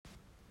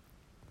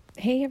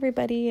Hey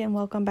everybody, and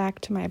welcome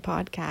back to my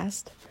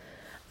podcast.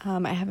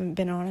 I haven't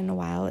been on in a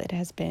while. It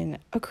has been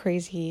a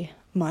crazy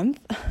month.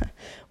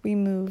 We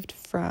moved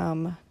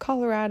from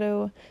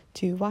Colorado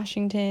to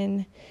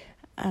Washington.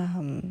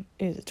 It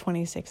was a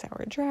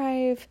 26-hour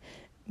drive,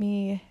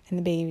 me and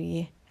the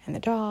baby and the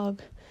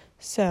dog.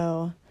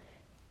 So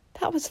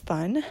that was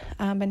fun.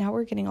 But now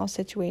we're getting all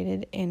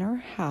situated in our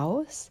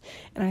house,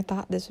 and I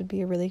thought this would be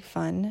a really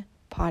fun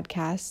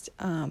podcast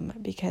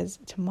because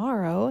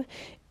tomorrow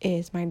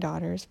is my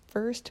daughter's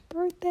first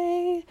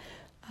birthday.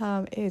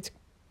 It's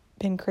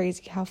been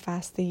crazy how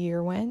fast the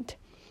year went.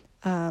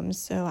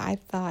 So I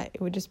thought it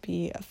would just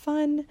be a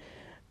fun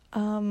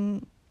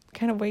kind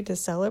of way to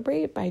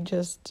celebrate by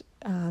just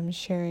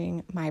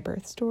sharing my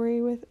birth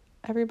story with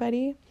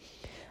everybody.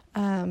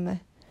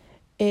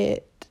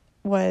 It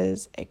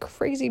was a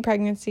crazy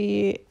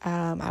pregnancy.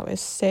 I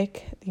was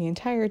sick the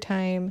entire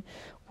time,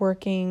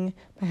 working.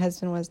 My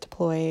husband was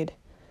deployed.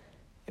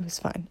 It was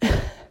fun.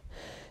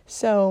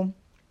 So,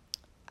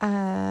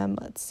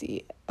 let's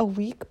see. A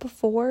week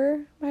before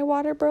my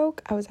water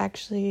broke, I was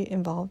actually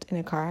involved in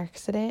a car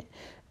accident.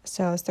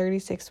 So I was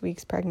 36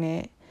 weeks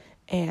pregnant,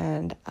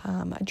 and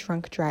a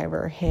drunk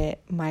driver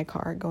hit my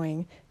car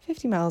going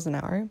 50 miles an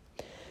hour.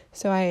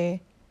 So I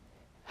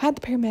had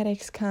the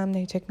paramedics come.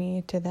 They took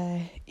me to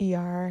the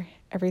ER.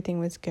 Everything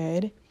was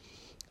good.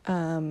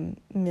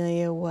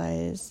 Amelia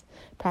was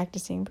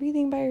practicing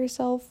breathing by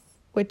herself,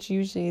 which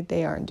usually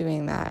they aren't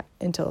doing that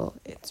until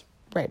it's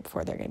right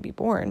before they're going to be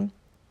born.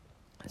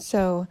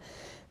 So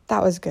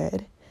that was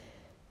good.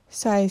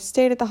 So I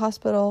stayed at the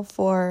hospital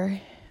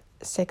for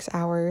 6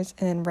 hours,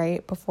 and then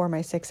right before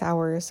my 6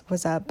 hours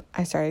was up,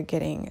 I started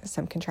getting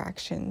some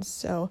contractions.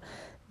 So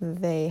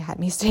they had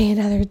me stay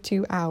another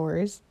 2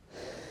 hours.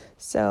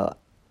 So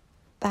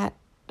that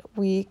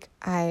week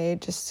I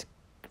just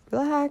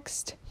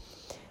relaxed.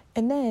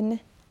 And then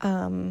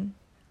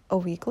a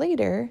week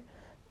later,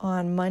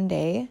 on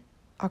Monday,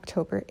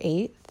 October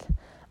 8th,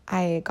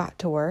 I got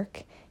to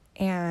work,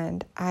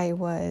 and I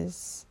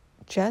was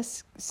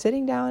just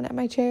sitting down at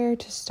my chair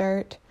to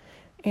start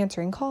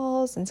answering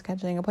calls and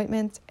scheduling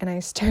appointments, and I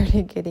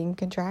started getting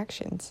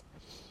contractions.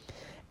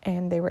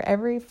 And they were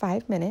every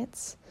 5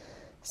 minutes.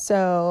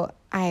 So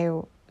I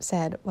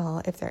said,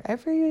 well, if they're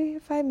every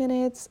 5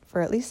 minutes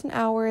for at least an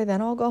hour,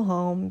 then I'll go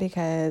home,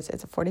 because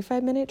it's a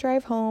 45-minute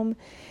drive home,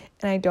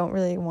 and I don't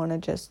really want to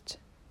just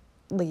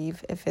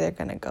leave if they're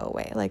going to go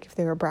away, like if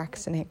they were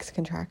Braxton Hicks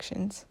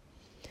contractions.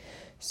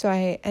 So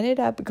I ended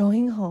up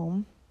going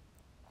home.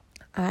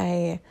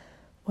 I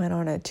went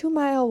on a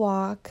 2-mile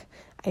walk.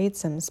 I ate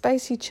some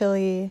spicy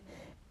chili,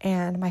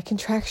 and my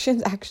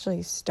contractions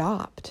actually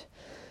stopped.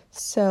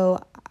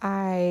 So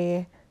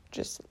I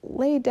just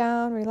laid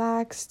down,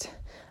 relaxed.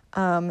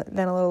 Then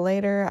a little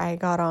later, I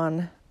got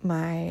on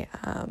my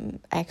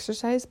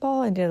exercise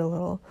ball and did a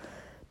little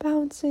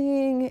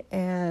bouncing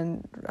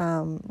and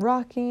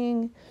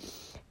rocking.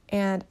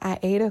 And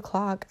at 8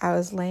 o'clock, I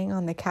was laying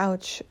on the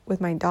couch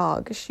with my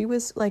dog. She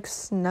was like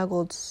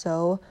snuggled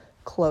so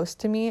close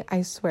to me.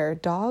 I swear,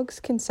 dogs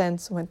can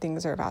sense when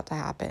things are about to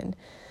happen.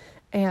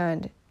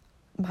 And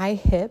my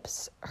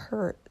hips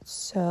hurt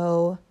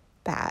so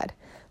bad.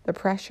 The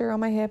pressure on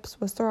my hips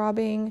was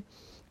throbbing.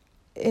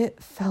 It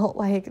felt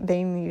like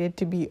they needed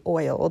to be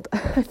oiled.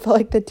 I felt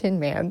like the Tin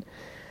Man.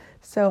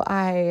 So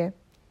I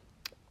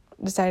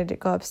decided to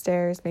go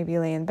upstairs, maybe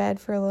lay in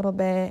bed for a little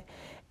bit.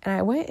 And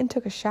I went and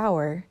took a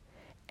shower.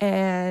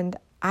 And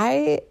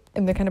I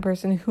am the kind of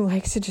person who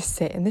likes to just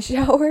sit in the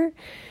shower.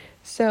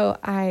 So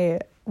I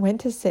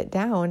went to sit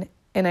down,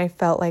 and I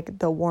felt like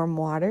the warm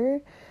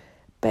water.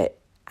 But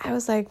I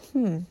was like,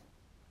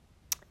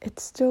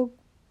 it's still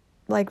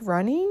like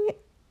running,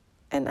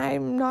 and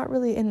I'm not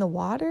really in the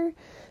water.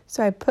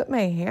 So I put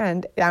my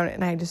hand down,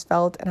 and I just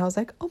felt, and I was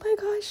like, oh my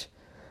gosh,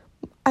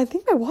 I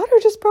think my water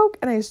just broke.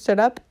 And I stood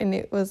up, and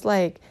it was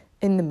like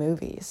in the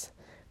movies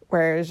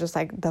where it was just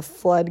like the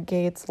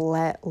floodgates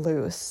let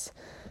loose.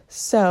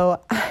 So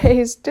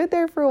I stood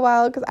there for a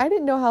while because I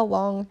didn't know how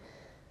long,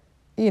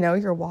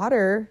 your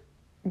water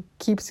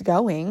keeps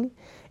going.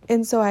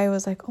 And so I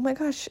was like, oh my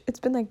gosh,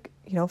 it's been like,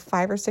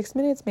 5 or 6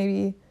 minutes.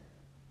 Maybe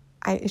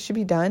it should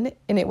be done.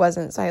 And it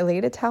wasn't. So I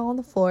laid a towel on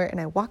the floor,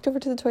 and I walked over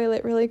to the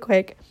toilet really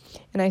quick,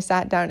 and I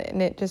sat down,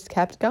 and it just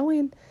kept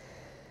going.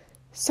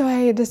 So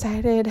I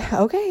decided,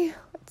 okay,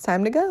 it's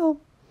time to go.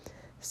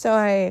 So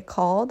I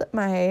called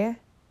my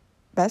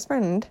best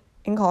friend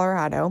in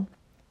Colorado,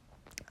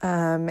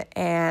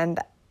 and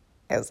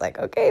I was like,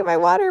 okay, my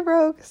water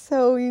broke,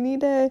 so you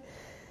need to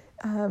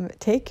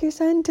take your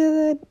son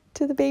to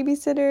the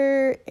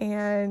babysitter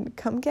and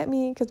come get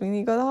me, because we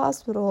need to go to the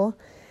hospital.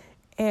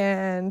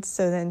 And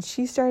so then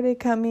she started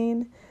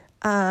coming.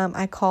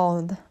 I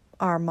called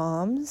our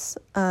moms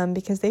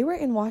because they were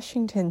in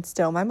Washington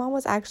still. My mom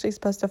was actually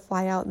supposed to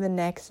fly out the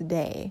next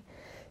day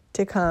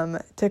to come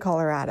to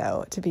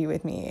Colorado to be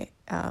with me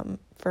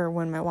for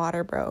when my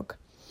water broke.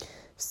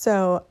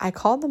 So I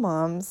called the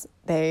moms.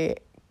 They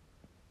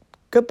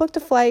booked a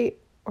flight,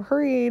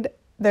 hurried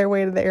their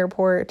way to the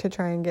airport to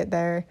try and get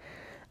there.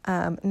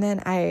 And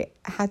then I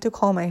had to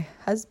call my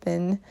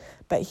husband,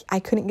 but I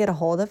couldn't get a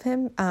hold of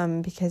him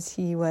because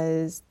he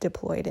was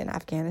deployed in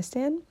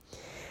Afghanistan.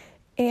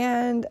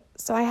 And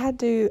so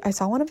I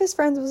saw one of his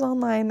friends was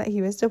online that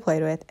he was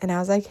deployed with. And I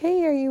was like,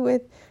 hey, are you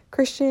with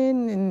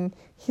Christian? And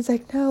he's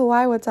like, no,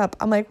 why? What's up?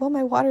 I'm like, well,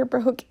 my water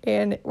broke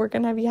and we're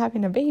going to be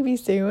having a baby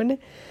soon.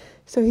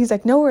 So he's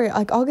like, no worry,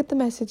 like, I'll get the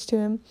message to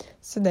him.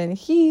 So then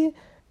he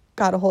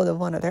got a hold of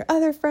one of their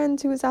other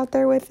friends who was out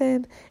there with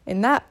him.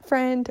 And that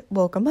friend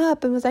woke him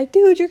up and was like,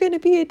 dude, you're going to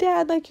be a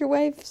dad, like your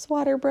wife's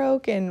water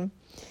broke. And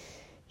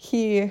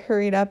he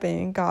hurried up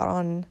and got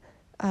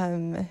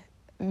on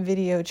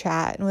video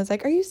chat and was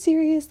like, are you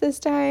serious this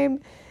time?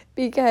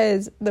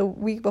 Because the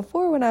week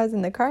before, when I was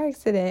in the car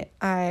accident,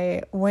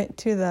 I went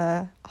to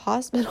the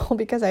hospital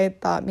because I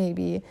thought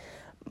maybe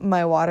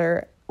my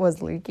water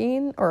was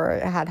leaking or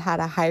it had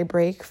a high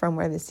break from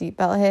where the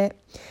seatbelt hit,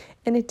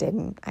 and it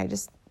didn't. I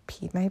just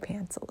peed my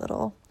pants a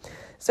little.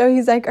 So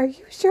he's like, are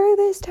you sure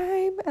this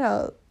time?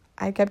 And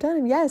I kept telling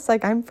him, yes,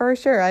 like, I'm for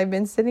sure. I've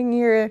been sitting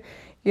here,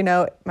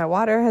 my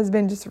water has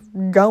been just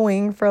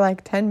going for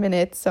like 10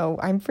 minutes, so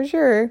I'm for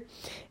sure.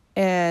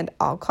 And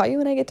I'll call you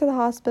when I get to the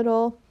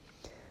hospital.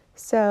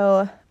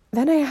 So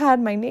then I had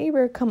my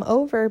neighbor come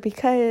over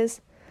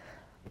because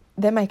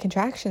then my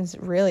contractions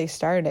really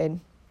started.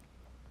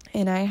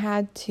 And I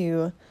had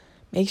to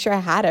make sure I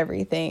had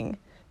everything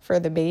for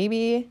the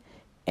baby.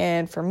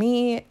 And for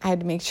me, I had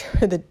to make sure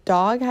the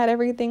dog had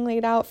everything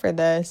laid out for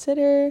the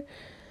sitter.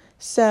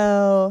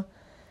 So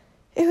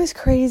it was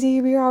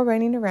crazy. We were all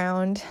running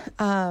around.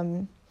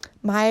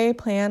 My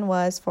plan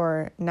was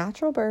for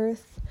natural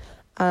birth.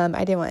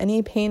 I didn't want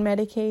any pain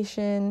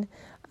medication.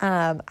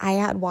 I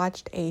had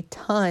watched a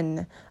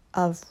ton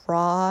of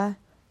raw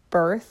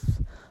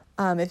birth.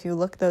 If you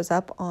look those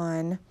up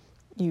on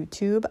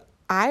YouTube,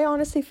 I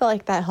honestly feel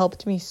like that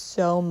helped me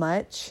so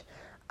much.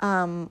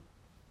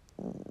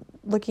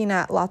 Looking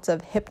at lots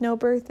of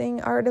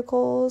hypnobirthing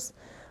articles,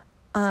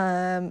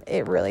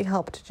 it really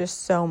helped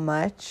just so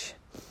much.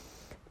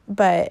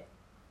 But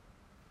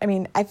I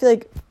mean, I feel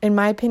like, in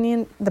my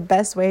opinion, the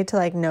best way to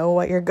like know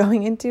what you're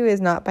going into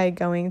is not by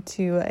going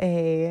to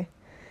a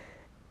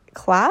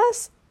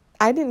class.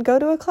 I didn't go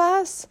to a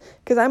class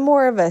because I'm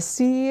more of a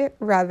see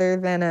rather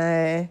than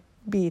a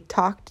be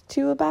talked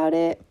to about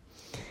it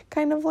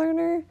kind of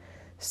learner.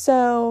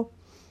 So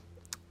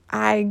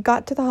I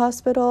got to the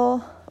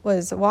hospital,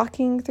 was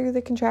walking through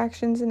the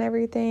contractions and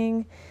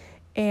everything,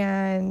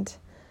 and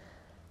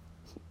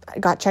I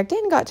got checked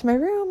in, got to my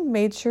room,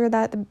 made sure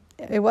that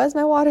it was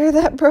my water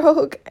that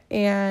broke,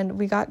 and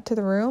we got to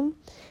the room,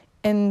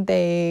 and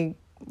they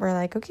were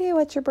like, okay,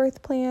 what's your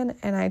birth plan?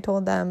 And I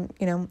told them,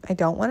 I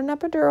don't want an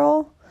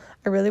epidural.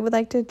 I really would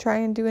like to try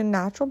and do a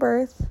natural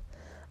birth.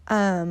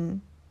 My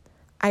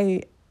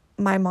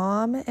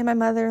mom and my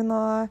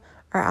mother-in-law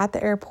are at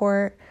the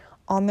airport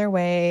on their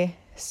way,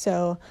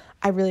 so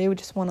I really would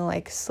just want to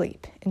like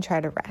sleep and try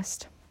to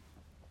rest.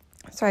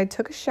 So I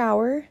took a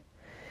shower,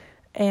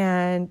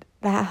 and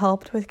that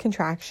helped with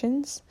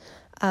contractions.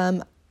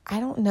 I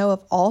don't know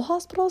if all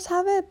hospitals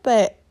have it,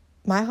 but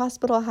my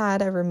hospital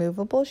had a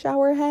removable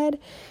shower head,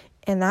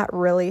 and that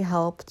really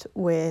helped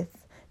with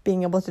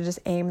being able to just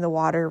aim the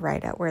water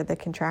right at where the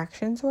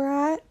contractions were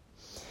at.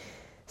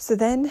 So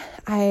then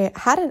I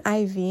had an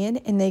IV in,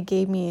 and they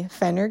gave me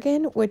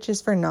Phenergan, which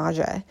is for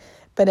nausea,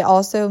 but it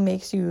also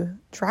makes you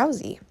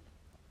drowsy.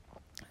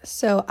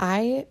 So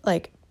I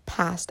like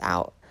passed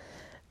out,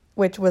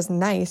 which was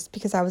nice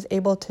because I was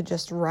able to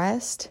just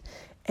rest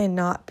and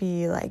not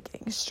be like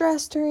getting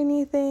stressed or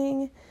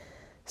anything.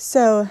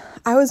 So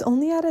I was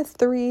only at a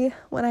 3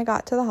 when I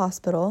got to the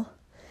hospital,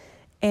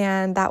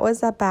 and that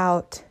was at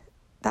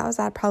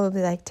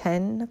probably like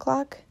 10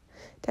 o'clock,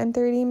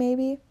 10:30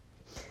 maybe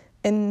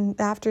in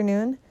the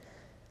afternoon.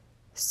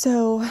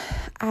 So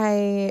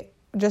I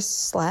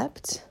just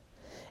slept,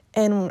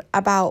 and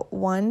about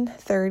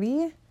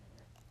 1:30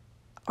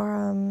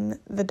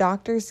 the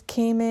doctors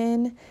came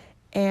in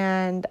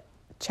and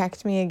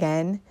checked me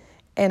again,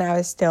 and I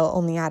was still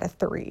only at a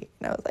 3.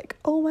 And I was like,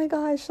 oh my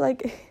gosh,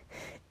 like,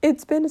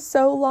 it's been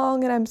so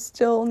long and I'm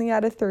still only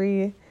at a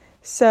 3.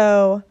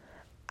 So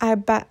I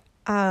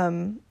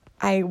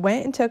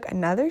went and took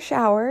another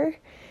shower,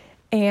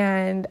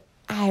 and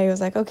I was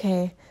like,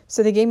 okay.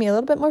 So they gave me a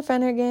little bit more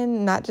Phenergan,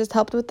 and that just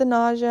helped with the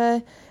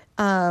nausea.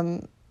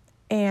 And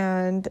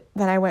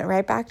then I went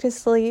right back to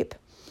sleep,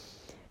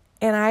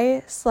 and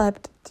I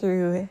slept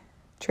through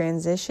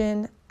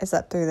transition. I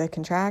slept through the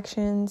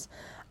contractions.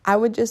 I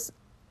would just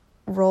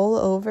roll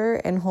over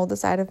and hold the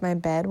side of my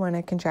bed when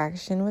a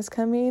contraction was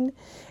coming,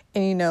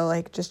 and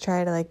like just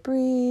try to like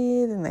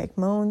breathe and like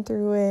moan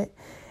through it.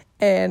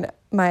 And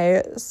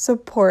my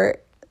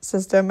support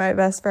system, my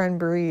best friend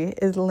Brie,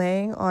 is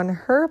laying on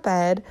her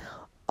bed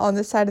on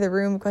the side of the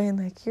room going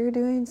like, you're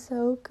doing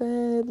so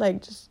good,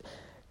 like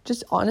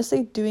just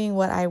honestly doing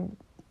what I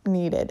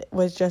needed,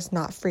 was just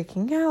not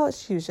freaking out.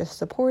 She was just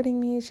supporting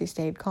me. She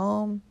stayed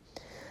calm.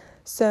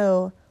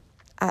 So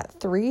at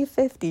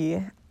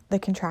 3:50, the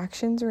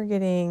contractions were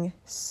getting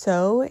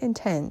so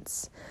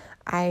intense.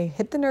 I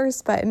hit the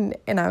nurse button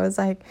and I was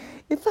like,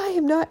 if I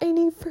am not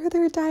any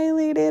further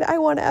dilated, I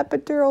want an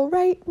epidural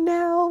right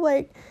now.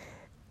 Like,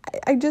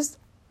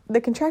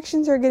 the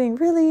contractions are getting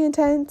really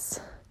intense.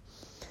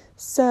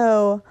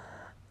 So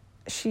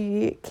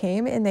she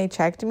came and they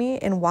checked me,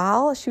 and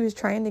while she was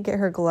trying to get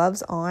her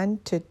gloves on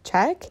to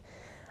check,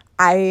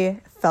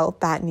 I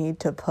felt that need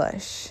to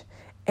push.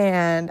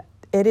 And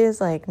it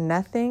is like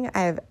nothing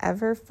I've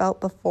ever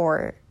felt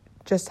before.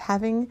 Just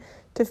having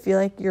to feel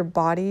like your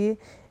body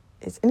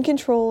is in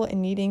control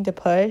and needing to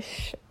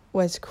push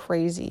was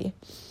crazy.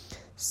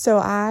 So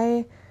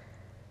I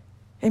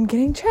am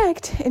getting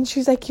checked, and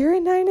she's like, you're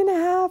at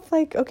 9.5.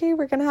 Like, okay,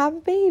 we're going to have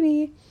a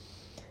baby.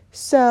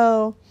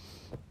 So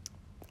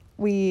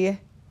we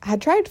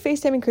had tried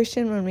FaceTiming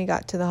Christian when we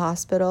got to the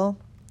hospital,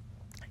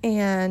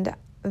 and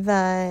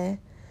the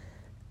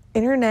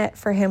internet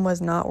for him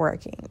was not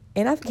working.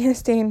 In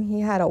Afghanistan,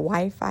 he had a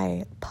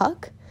Wi-Fi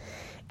puck,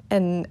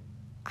 and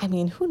I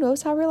mean, who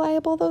knows how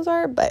reliable those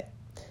are, but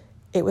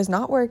it was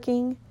not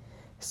working.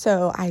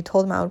 So I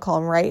told him I would call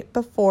him right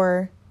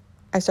before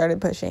I started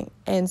pushing.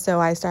 And so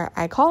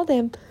I called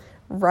him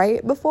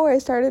right before I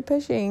started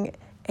pushing,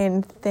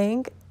 and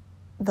thank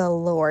the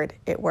Lord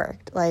it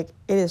worked. Like,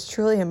 it is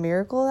truly a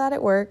miracle that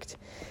it worked.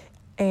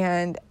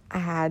 And I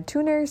had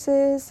 2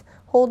 nurses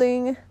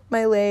holding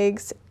my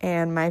legs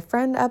and my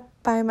friend up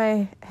by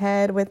my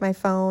head with my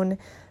phone,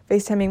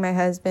 FaceTiming my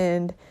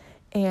husband.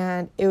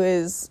 And it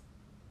was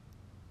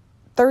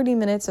 30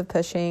 minutes of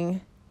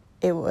pushing.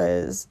 It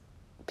was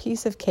a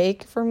piece of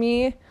cake for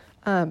me,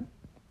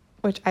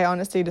 which I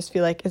honestly just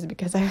feel like is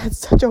because I had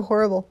such a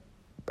horrible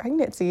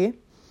pregnancy.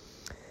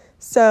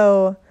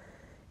 So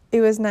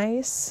it was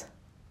nice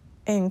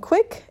and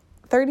quick,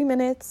 30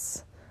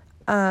 minutes.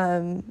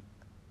 The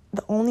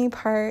only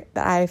part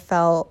that I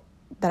felt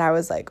that I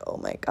was like, oh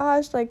my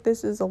gosh, like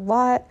this is a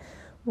lot,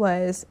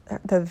 was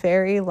the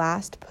very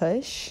last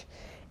push.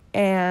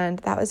 And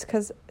that was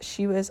because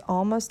she was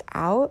almost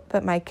out,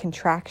 but my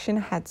contraction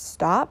had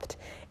stopped,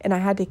 and I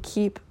had to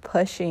keep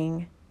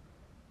pushing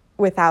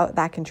without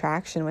that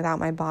contraction, without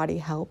my body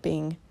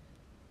helping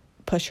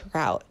push her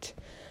out.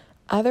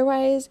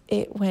 Otherwise,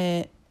 it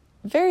went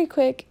very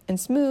quick and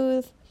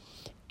smooth,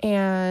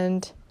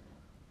 and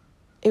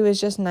it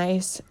was just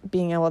nice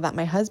being able that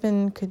my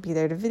husband could be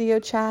there to video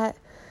chat.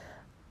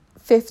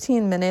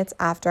 15 minutes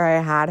after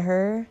I had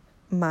her,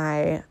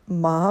 my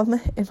mom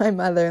and my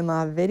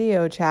mother-in-law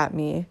video chat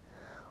me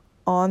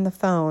on the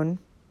phone,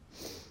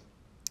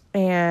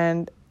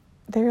 and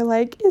they're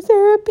like, is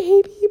there a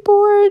baby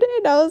board?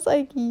 And I was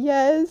like,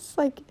 yes.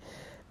 Like,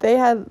 they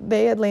had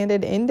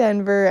landed in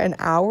Denver, an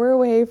hour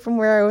away from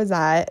where I was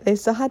at. They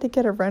still had to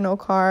get a rental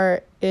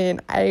car,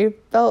 and I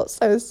felt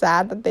so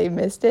sad that they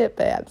missed it,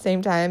 but at the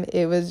same time,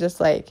 it was just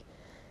like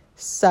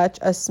such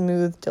a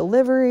smooth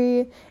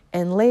delivery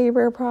and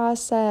labor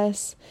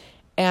process,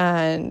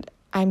 and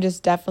I'm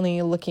just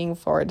definitely looking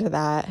forward to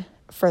that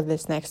for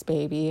this next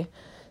baby.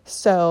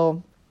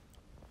 So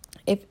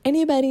if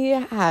anybody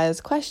has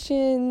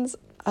questions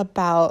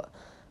about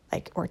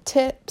or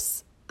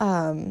tips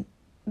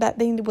that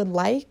they would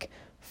like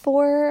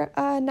for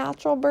a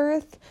natural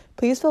birth,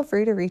 please feel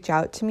free to reach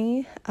out to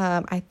me.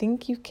 I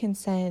think you can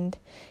send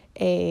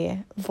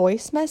a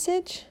voice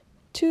message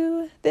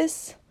to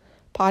this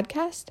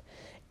podcast,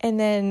 and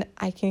then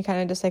I can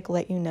kind of just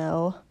let you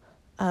know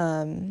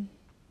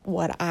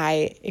what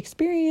I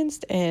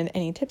experienced and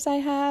any tips I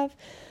have.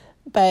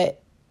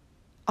 But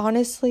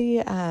honestly,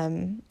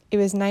 it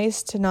was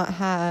nice to not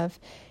have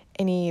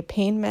any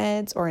pain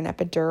meds or an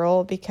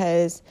epidural,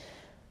 because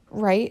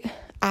right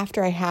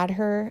after I had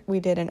her, we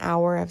did an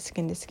hour of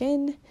skin to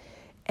skin.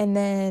 And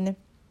then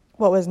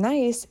what was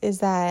nice is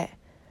that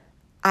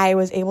I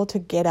was able to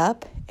get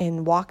up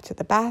and walk to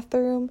the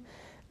bathroom.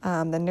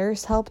 The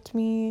nurse helped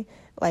me,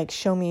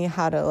 show me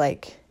how to,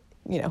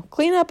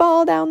 clean up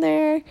all down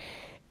there.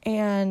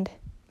 And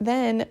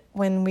then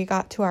when we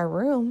got to our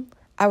room,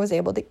 I was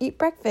able to eat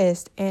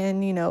breakfast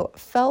and,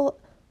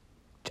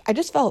 I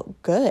just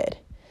felt good.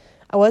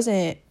 I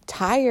wasn't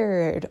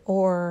tired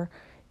or,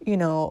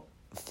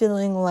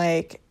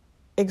 feeling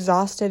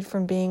exhausted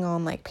from being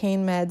on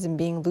pain meds and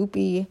being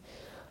loopy.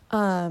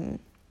 And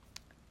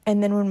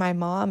then when my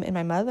mom and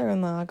my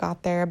mother-in-law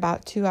got there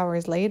about 2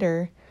 hours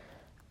later,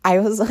 I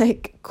was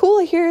like,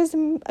 cool, here's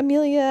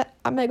Amelia.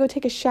 I'm going to go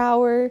take a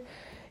shower.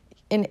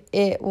 And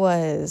it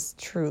was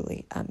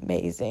truly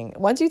amazing.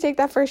 Once you take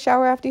that first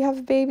shower after you have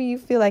a baby, you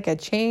feel like a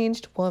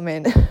changed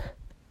woman.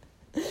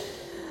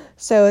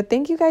 So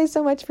thank you guys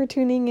so much for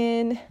tuning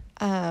in.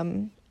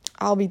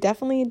 I'll be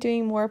definitely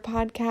doing more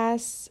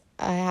podcasts.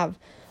 I have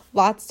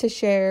lots to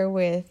share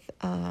with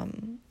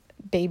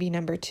baby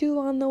number 2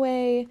 on the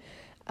way,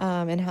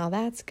 and how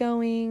that's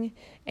going.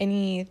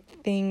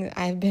 Anything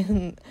I've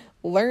been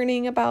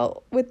learning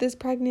about with this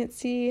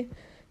pregnancy.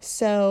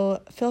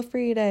 So feel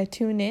free to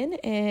tune in,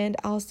 and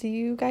I'll see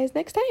you guys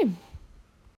next time.